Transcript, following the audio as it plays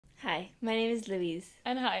Hi, my name is Louise.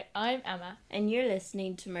 And hi, I'm Emma. And you're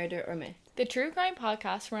listening to Murder or Myth, the true crime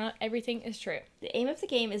podcast where not everything is true. The aim of the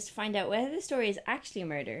game is to find out whether the story is actually a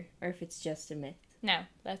murder or if it's just a myth. Now,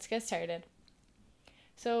 let's get started.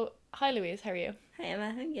 So, hi Louise, how are you? Hi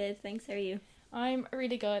Emma, I'm good, thanks, how are you? I'm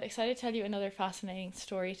really good, excited to tell you another fascinating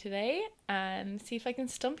story today and see if I can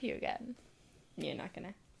stump you again. You're not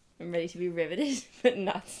gonna. I'm ready to be riveted, but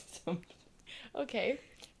not stumped. Okay,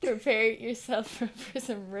 prepare yourself for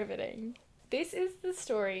some riveting. This is the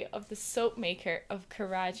story of the Soap Maker of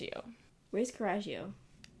Correggio. Where's Correggio?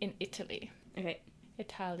 In Italy. Okay.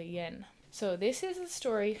 Italian. So this is the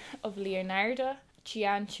story of Leonardo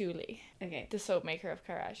Cianciulli, Okay. the Soap Maker of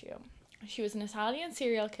Correggio. She was an Italian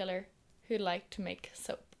serial killer who liked to make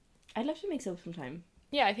soap. I'd love to make soap sometime.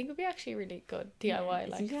 Yeah, I think it would be actually really good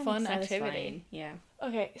DIY, fun activity. Yeah.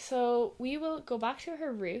 Okay, so we will go back to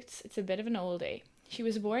her roots. It's a bit of an oldie. She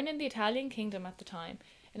was born in the Italian kingdom at the time,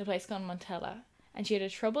 in a place called Montella, and she had a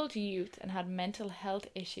troubled youth and had mental health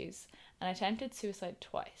issues and attempted suicide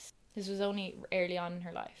twice. This was only early on in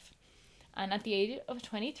her life. And at the age of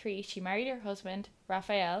 23, she married her husband,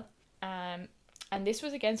 Raphael, and this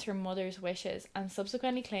was against her mother's wishes, and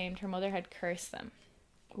subsequently claimed her mother had cursed them.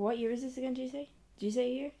 What year is this again, did you say? Did you say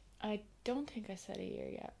a year? I don't think I said a year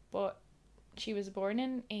yet, but she was born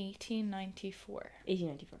in 1894.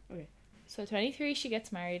 1894, okay. So 23, she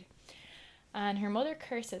gets married, and her mother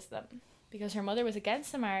curses them because her mother was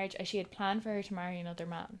against the marriage as she had planned for her to marry another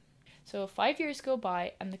man. So 5 years go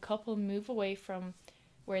by and the couple move away from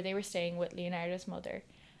where they were staying with Leonardo's mother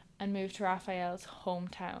and move to Raphael's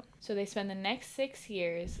hometown. So they spend the next 6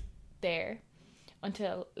 years there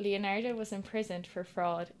until Leonardo was imprisoned for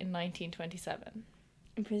fraud in 1927.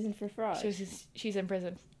 Imprisoned for fraud? So she's in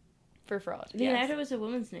prison for fraud. Leonardo was a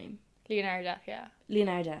woman's name? Leonardo, yeah.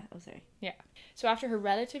 Leonardo, oh sorry. Yeah. So after her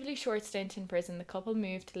relatively short stint in prison, the couple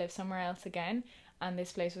moved to live somewhere else again, and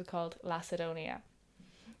this place was called Lacedonia.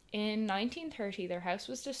 In 1930, their house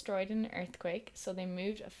was destroyed in an earthquake, so they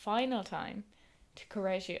moved a final time to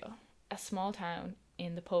Correggio, a small town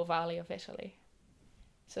in the Po Valley of Italy.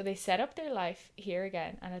 So they set up their life here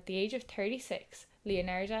again, and at the age of 36,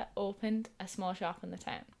 Leonardo opened a small shop in the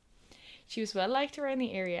town. She was well liked around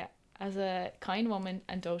the area as a kind woman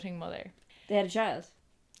and doting mother. They had a child?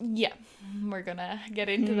 Yeah, we're gonna get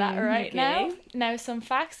into that right now. Now, some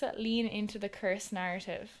facts that lean into the curse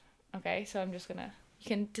narrative. Okay, so I'm just gonna... You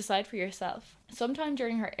can decide for yourself. Sometime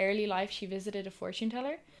during her early life, she visited a fortune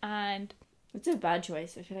teller, and... It's a bad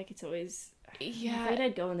choice. I feel like it's always... Yeah. I thought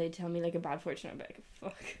I'd go and they'd tell me like a bad fortune. I'd be like,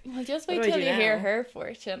 fuck. Well, just wait till you hear her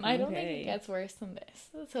fortune. I don't think it gets worse than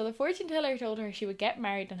this. So the fortune teller told her she would get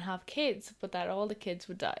married and have kids, but that all the kids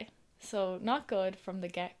would die. So not good from the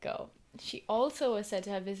get-go. She also was said to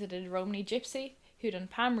have visited a Romany gypsy who done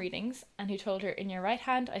palm readings and who told her, in your right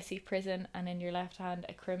hand I see prison and in your left hand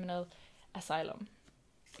a criminal asylum.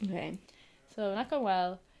 Okay. So not going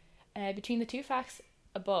well. Between the two facts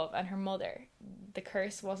above and her mother, the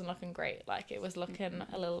curse wasn't looking great. Like, it was looking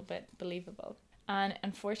a little bit believable. And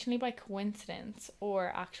unfortunately, by coincidence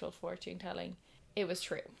or actual fortune telling, it was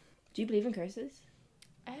true. Do you believe in curses?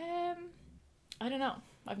 I don't know.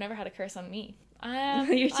 I've never had a curse on me.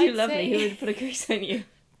 You're too lovely. Who would put a curse on you?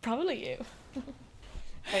 Probably you.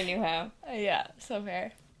 I knew how. Yeah, so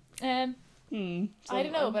fair. I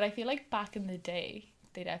don't know, but I feel like back in the day,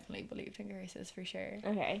 they definitely believed in curses for sure.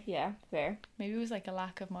 Okay, yeah, fair. Maybe it was like a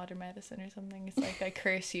lack of modern medicine or something. It's like, I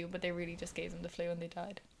curse you, but they really just gave them the flu and they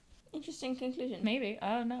died. Interesting conclusion. Maybe,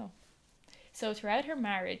 I don't know. So throughout her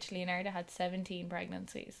marriage, Leonardo had 17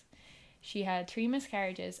 pregnancies. She had 3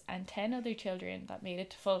 miscarriages, and 10 other children that made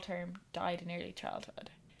it to full term died in early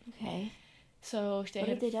childhood. Okay. So what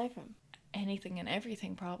did they die from? Anything and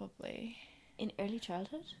everything, probably. In early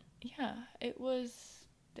childhood? Yeah, it was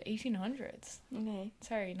the 1800s. Okay.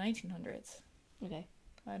 Sorry, 1900s. Okay.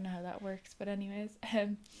 I don't know how that works, but anyways.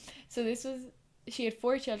 So she had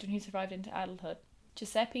 4 children who survived into adulthood.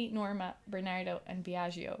 Giuseppe, Norma, Bernardo and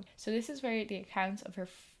Biagio. So this is where the accounts of her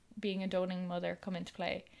being a doting mother come into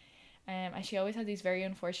play. And she always had these very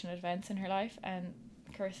unfortunate events in her life, and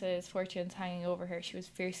curses, fortunes hanging over her. She was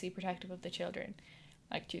fiercely protective of the children,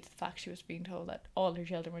 like due to the fact she was being told that all her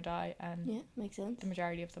children would die, and yeah, makes sense. The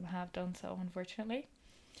majority of them have done so, unfortunately.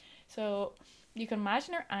 So you can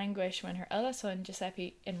imagine her anguish when her eldest son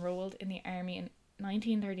Giuseppe enrolled in the army in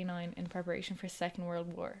 1939 in preparation for the Second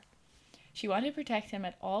World War. She wanted to protect him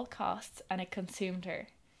at all costs, and it consumed her.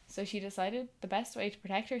 So she decided the best way to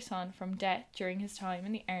protect her son from death during his time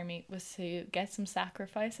in the army was to get some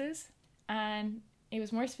sacrifices, and it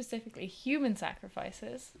was more specifically human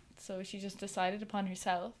sacrifices. So she just decided upon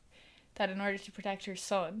herself that in order to protect her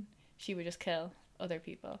son, she would just kill other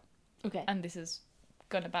people. Okay. And this is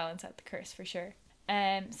going to balance out the curse for sure.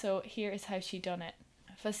 So here is how she done it.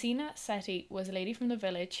 Facina Setti was a lady from the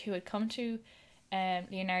village who had come to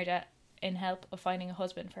Leonarda in help of finding a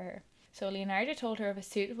husband for her. So Leonarda told her of a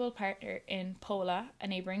suitable partner in Pola, a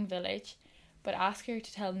neighbouring village, but asked her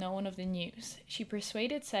to tell no one of the news. She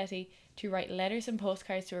persuaded Setti to write letters and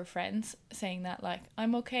postcards to her friends saying that, like,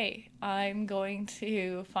 I'm okay, I'm going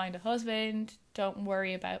to find a husband, don't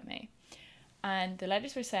worry about me. And the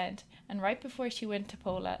letters were sent, and right before she went to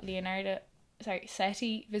Pola,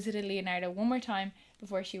 Setti visited Leonarda one more time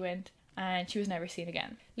before she went, and she was never seen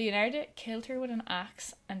again. Leonarda killed her with an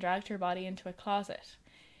axe and dragged her body into a closet,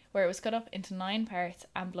 where it was cut up into 9 parts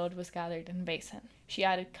and blood was gathered in a basin. She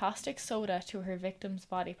added caustic soda to her victim's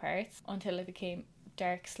body parts until it became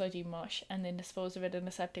dark, sludgy mush, and then disposed of it in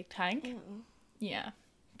a septic tank. Ew. Yeah,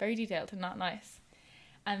 very detailed and not nice.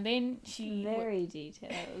 And then she... Very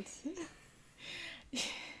detailed.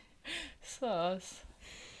 Sauce.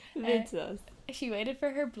 Sauce. She waited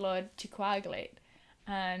for her blood to coagulate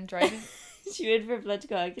and dried it... She waited for blood to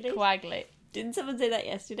coagulate? Coagulate. Didn't someone say that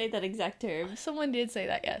yesterday, that exact term? Someone did say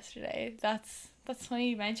that yesterday. That's funny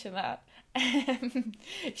you mentioned that.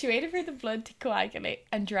 She waited for the blood to coagulate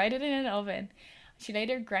and dried it in an oven. She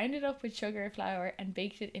later ground it up with sugar and flour and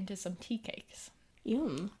baked it into some tea cakes.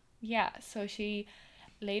 Yum. Yeah, so she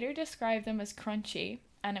later described them as crunchy,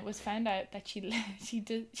 and it was found out that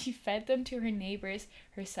she fed them to her neighbours,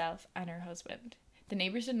 herself, and her husband. The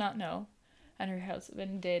neighbours did not know, and her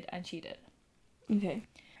husband did, and she did. Okay.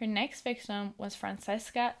 Her next victim was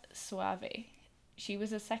Francesca Suave. She was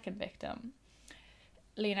the second victim.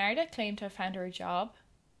 Leonarda claimed to have found her a job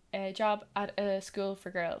at a school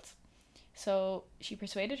for girls. So she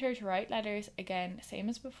persuaded her to write letters again, same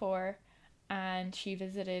as before, and she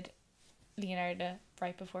visited Leonarda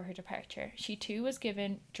right before her departure. She too was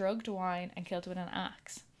given drugged wine and killed with an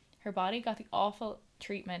axe. Her body got the awful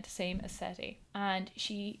treatment, same as Setti, and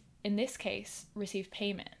she, in this case, received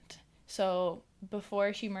payment. So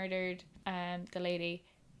before she murdered the lady,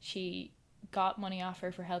 she got money off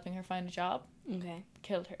her for helping her find a job. Okay.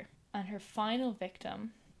 Killed her. And her final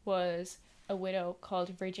victim was a widow called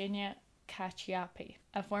Virginia Cacciapi,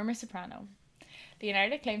 a former soprano.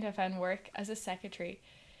 Leonarda claimed to have found work as a secretary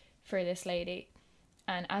for this lady,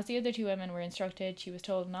 and as the other 2 women were instructed, she was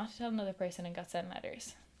told not to tell another person and got sent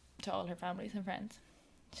letters to all her families and friends.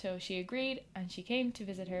 So she agreed, and she came to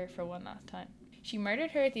visit her for one last time. She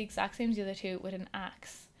murdered her the exact same as the other 2 with an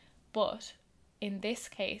axe, but in this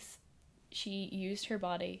case, she used her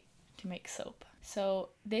body to make soap. So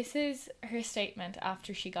this is her statement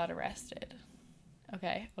after she got arrested.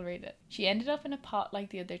 Okay, I'll read it. She ended up in a pot like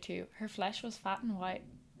the other 2. Her flesh was fat and white.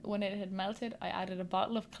 When it had melted, I added a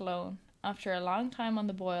bottle of cologne. After a long time on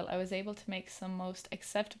the boil, I was able to make some most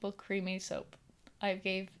acceptable creamy soap. I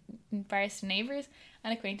gave bars to neighbours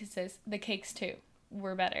and acquaintances. The cakes too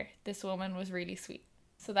were better. This woman was really sweet.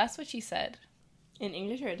 So that's what she said. In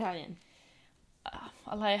English or Italian?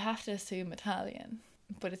 Well, I have to assume Italian,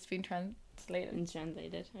 but it's been translated. It's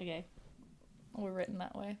translated, okay. Or written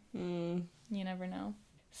that way. Mm. You never know.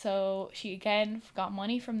 So she again got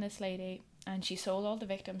money from this lady, and she sold all the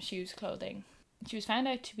victims' shoes, clothing. She was found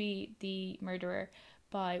out to be the murderer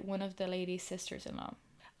by one of the lady's sisters-in-law.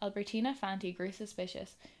 Albertina Fanti grew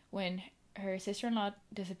suspicious when her sister-in-law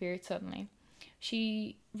disappeared suddenly.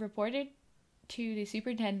 She reported to the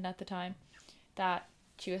superintendent at the time that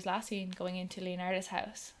she was last seen going into Leonarda's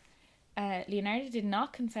house. Leonarda did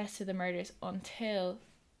not confess to the murders until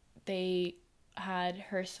they had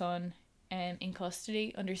her son in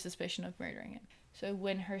custody under suspicion of murdering him. So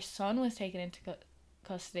when her son was taken into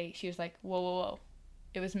custody, she was like, whoa,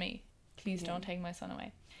 it was me. Please don't take my son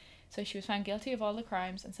away. So she was found guilty of all the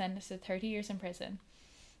crimes and sentenced to 30 years in prison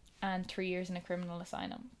and 3 years in a criminal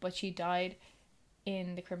asylum. But she died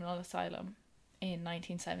in the criminal asylum in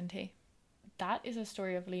 1970. That is a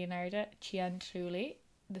story of Leonarda Cianciulli,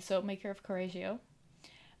 the Soap Maker of Correggio.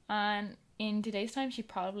 And in today's time, she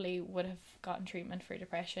probably would have gotten treatment for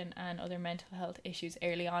depression and other mental health issues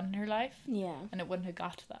early on in her life. Yeah. And it wouldn't have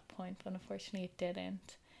got to that point, but unfortunately it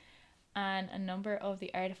didn't. And a number of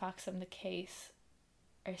the artifacts from the case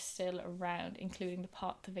are still around, including the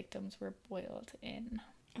pot the victims were boiled in.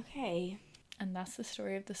 Okay. And that's the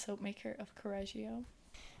story of the Soap Maker of Correggio.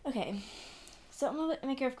 Okay. Soap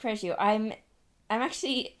Maker of Correggio. I'm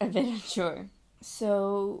actually a bit unsure.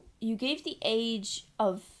 So you gave the age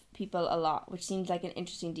of people a lot, which seems like an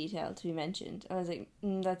interesting detail to be mentioned. And I was like,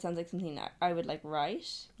 that sounds like something that I would like write.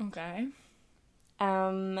 Okay.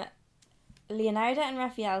 Leonarda and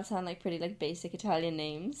Raphael sound like pretty like basic Italian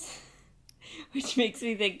names. which makes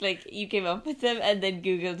me think like you came up with them and then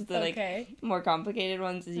Googled the like more complicated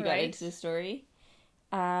ones as you got into the story.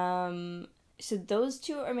 So those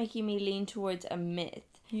two are making me lean towards a myth.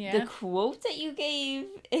 Yeah. The quote that you gave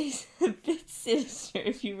is a bit sinister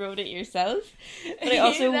if you wrote it yourself, but I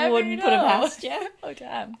also wouldn't put it past you. Oh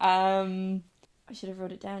damn. I should have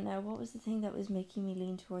wrote it down now. What was the thing that was making me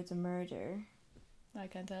lean towards a murder? I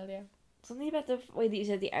can't tell you. Something about the way that you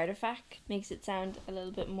said the artifact makes it sound a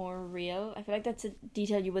little bit more real. I feel like that's a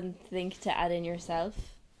detail you wouldn't think to add in yourself.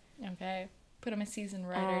 Okay. Put him a seasoned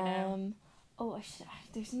writer now. Oh,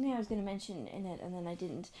 there's something I was going to mention in it and then I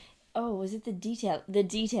didn't. Oh, was it the detail? The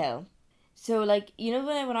detail. So, like, you know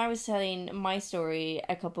when I was telling my story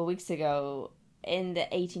a couple of weeks ago in the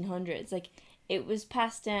 1800s, like, it was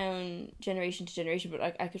passed down generation to generation, but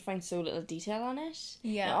like I could find so little detail on it.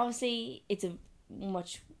 Yeah. Now, obviously, it's a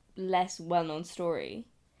much less well-known story,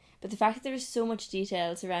 but the fact that there was so much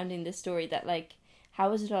detail surrounding this story that, like,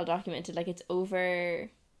 how was it all documented? Like, it's over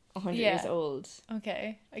 100 years old.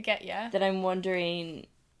 Okay, I get ya. That I'm wondering,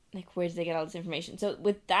 like, where did they get all this information? So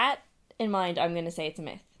with that in mind, I'm going to say it's a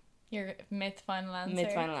myth. Your myth final answer?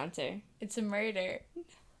 Myth final answer. It's a murder.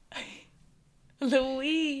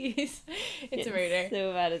 Louise! It's a murder.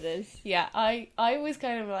 So bad at this. Yeah, I was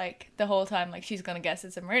kind of like, the whole time, like, she's going to guess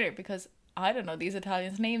it's a murder because I don't know these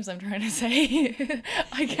Italians' names I'm trying to say.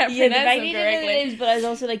 I can't pronounce them correctly. Names, but I was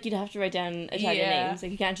also like, you'd have to write down Italian names.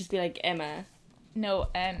 Like, you can't just be like Emma. No,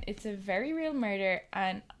 it's a very real murder,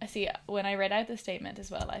 and I see when I read out the statement as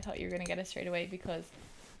well, I thought you were going to get it straight away because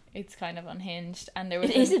it's kind of unhinged, and there was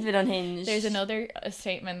it is a bit unhinged. There's another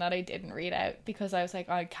statement that I didn't read out because I was like,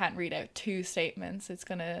 I can't read out two statements. It's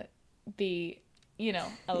gonna be, you know,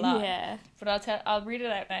 a lot. Yeah. But I'll read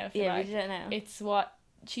it out now. If you like. Read it out now. It's what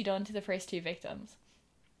she done to the first two victims.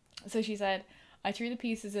 So she said, I threw the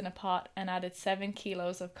pieces in a pot and added 7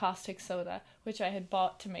 kilos of caustic soda, which I had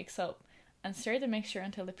bought to make soap, and stirred the mixture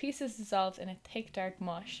until the pieces dissolved in a thick dark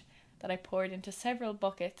mush that I poured into several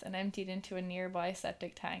buckets and emptied into a nearby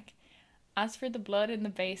septic tank. As for the blood in the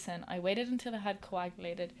basin, I waited until it had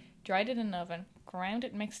coagulated, dried it in an oven, ground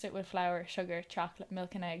it, mixed it with flour, sugar, chocolate,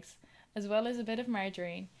 milk and eggs, as well as a bit of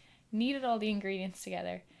margarine, kneaded all the ingredients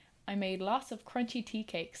together. I made lots of crunchy tea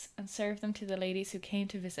cakes and served them to the ladies who came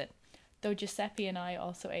to visit, though Giuseppe and I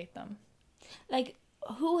also ate them. Like,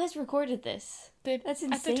 who has recorded this? That's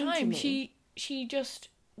insane. At the time, to me. she just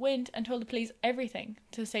went and told the police everything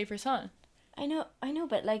to save her son. I know,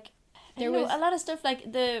 but like, there was a lot of stuff,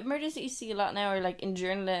 like the murders that you see a lot now are like in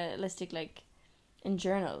journalistic, like in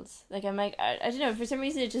journals. Like, I'm like, I don't know, for some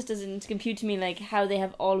reason it just doesn't compute to me like how they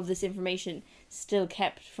have all of this information still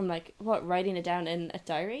kept from, like, what, writing it down in a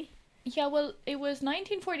diary? Yeah, well, it was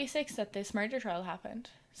 1946 that this murder trial happened,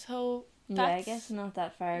 so that's, yeah, I guess not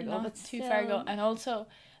that far ago, not but too still. far ago. And also,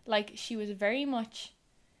 like, she was very much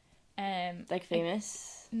like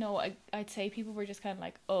famous. No, I'd say people were just kind of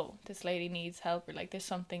like, oh, this lady needs help, or like there's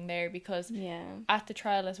something there, because at the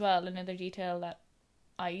trial as well, another detail that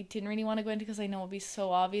I didn't really want to go into because I know it'd be so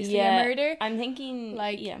obviously a murder. I'm thinking,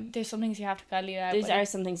 like, there's some things you have to leave out. There are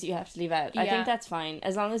some things you have to leave out. I think that's fine,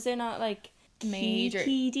 as long as they're not like major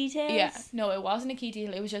key details. Yeah, no, it wasn't a key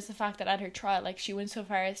detail. It was just the fact that at her trial, like, she went so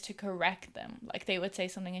far as to correct them. Like, they would say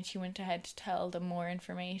something and she went ahead to tell them more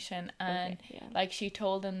information, and like, she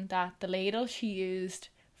told them that the ladle she used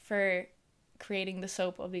for creating the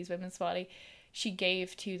soap of these women's body, she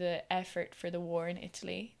gave to the effort for the war in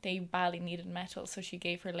Italy. They badly needed metal, so she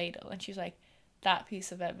gave her ladle, and she's like, that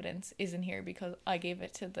piece of evidence isn't here because I gave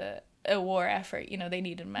it to a war effort, you know, they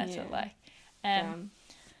needed metal.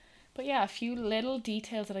 But yeah, a few little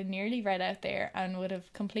details that I nearly read out there and would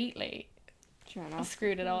have completely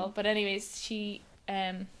screwed it all. But anyways, she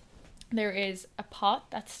there is a pot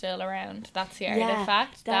that's still around. That's the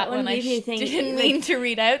artifact. That one I didn't mean to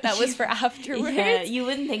read out. That was for afterwards. Yeah, you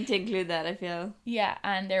wouldn't think to include that, I feel. Yeah,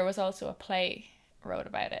 and there was also a play wrote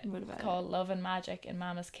about it called Love and Magic in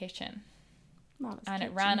Mama's Kitchen.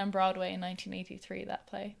 It ran on Broadway in 1983, that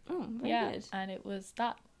play. Oh, very good. And it was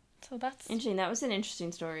that. So that's interesting. That was an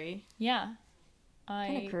interesting story. Yeah.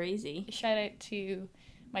 Kind of crazy. Shout out to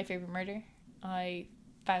My Favorite Murder. I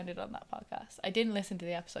found it on that podcast. I didn't listen to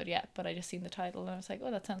the episode yet, but I just seen the title and I was like,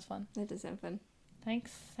 oh, that sounds fun. That does sound fun.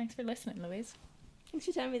 Thanks for listening, Louise. Thanks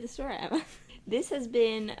for telling me the story, Emma. This has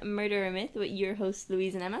been Murder or Myth with your hosts,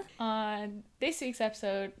 Louise and Emma. On this week's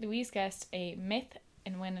episode, Louise guessed a myth,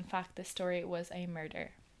 and when in fact the story was a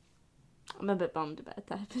murder. I'm a bit bummed about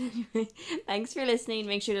that, but anyway. Thanks for listening.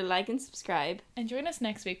 Make sure to like and subscribe. And join us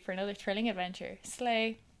next week for another thrilling adventure.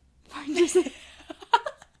 Slay.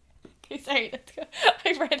 Okay, sorry, let's go.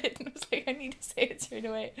 I read it and I was like, I need to say it straight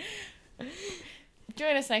away.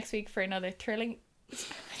 Join us next week for another thrilling...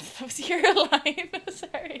 That was your line.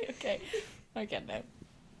 Sorry, okay. I get now.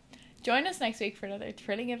 Join us next week for another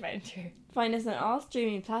thrilling adventure. Find us on all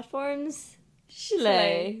streaming platforms. Slay.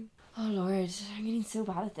 Slay. Oh Lord, I'm getting so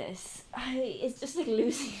bad at this. It's just like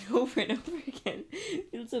losing over and over again. It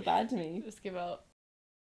feels so bad to me. Just give up.